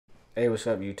Hey, what's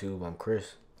up YouTube? I'm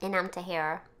Chris. And I'm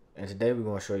Tahira. And today we're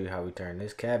going to show you how we turn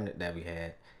this cabinet that we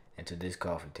had into this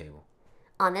coffee table.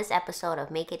 On this episode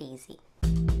of Make It Easy.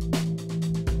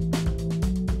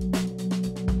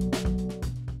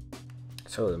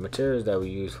 So the materials that we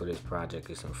use for this project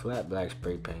is some flat black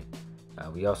spray paint.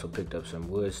 We also picked up some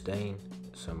wood stain,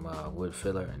 some wood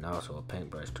filler, and also a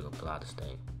paintbrush to apply the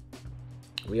stain.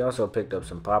 We also picked up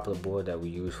some poplar board that we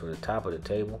use for the top of the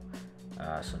table,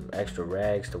 some extra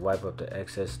rags to wipe up the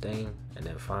excess stain, and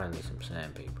then finally some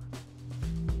sandpaper.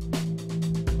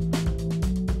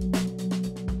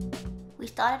 We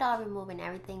started off removing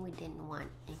everything we didn't want,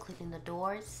 including the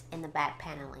doors and the back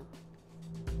paneling.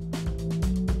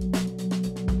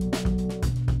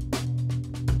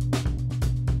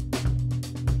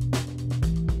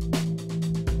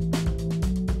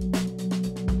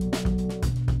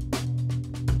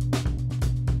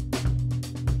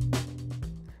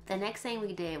 The next thing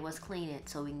we did was clean it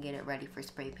so we can get it ready for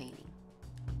spray painting.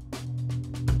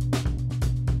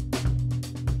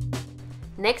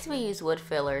 Next we used wood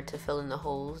filler to fill in the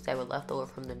holes that were left over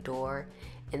from the door,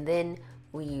 and then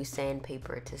we used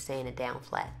sandpaper to sand it down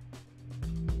flat.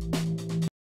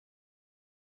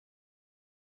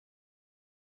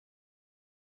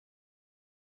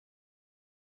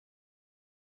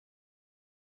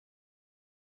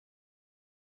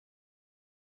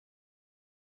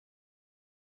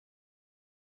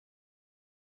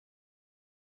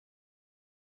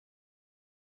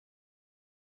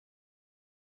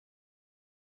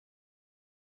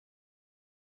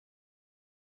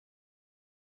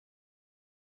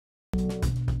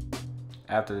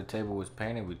 After the table was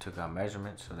painted, we took our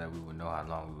measurements so that we would know how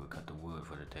long we would cut the wood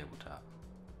for the tabletop.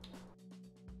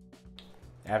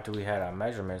 After we had our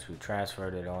measurements, we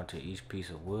transferred it onto each piece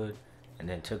of wood and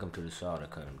then took them to the saw to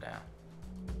cut them down.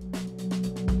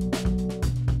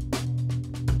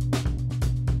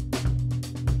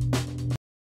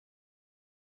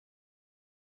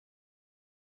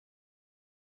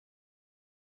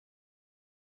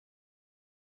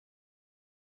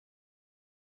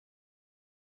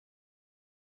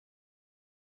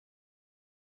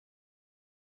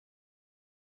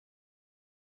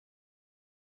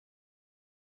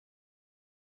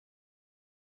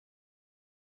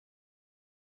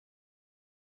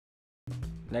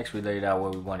 Next, we laid out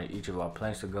where we wanted each of our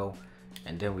planks to go,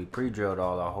 and then we pre-drilled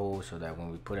all our holes so that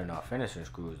when we put in our finishing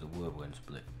screws, the wood wouldn't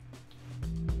split.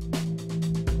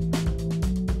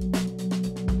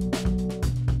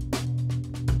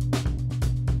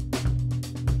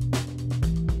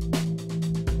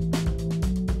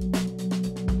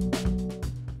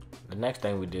 The next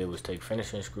thing we did was take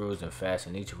finishing screws and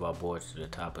fasten each of our boards to the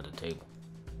top of the table.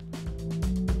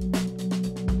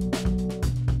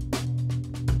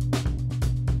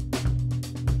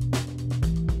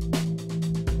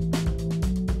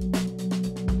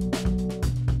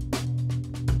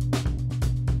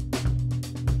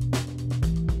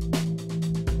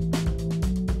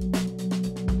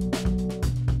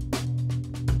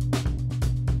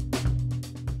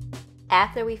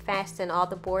 After we fastened all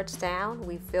the boards down,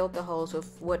 we filled the holes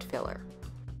with wood filler.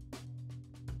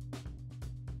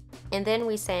 And then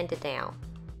we sanded down.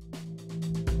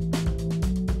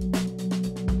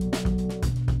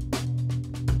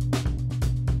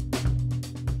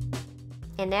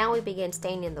 And now we begin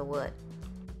staining the wood.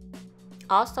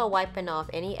 Also wiping off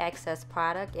any excess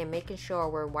product and making sure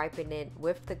we're wiping it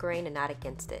with the grain and not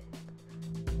against it.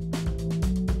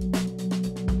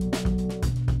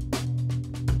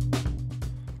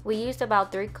 We used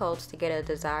about 3 coats to get a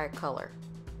desired color.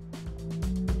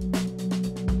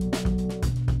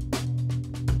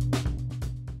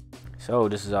 So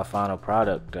this is our final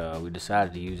product. We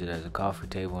decided to use it as a coffee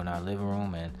table in our living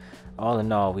room, and all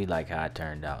in all, we like how it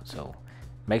turned out. So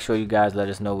make sure you guys let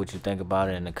us know what you think about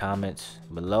it in the comments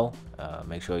below.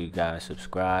 Make sure you guys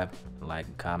subscribe, like,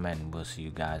 and comment, and we'll see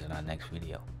you guys in our next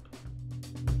video.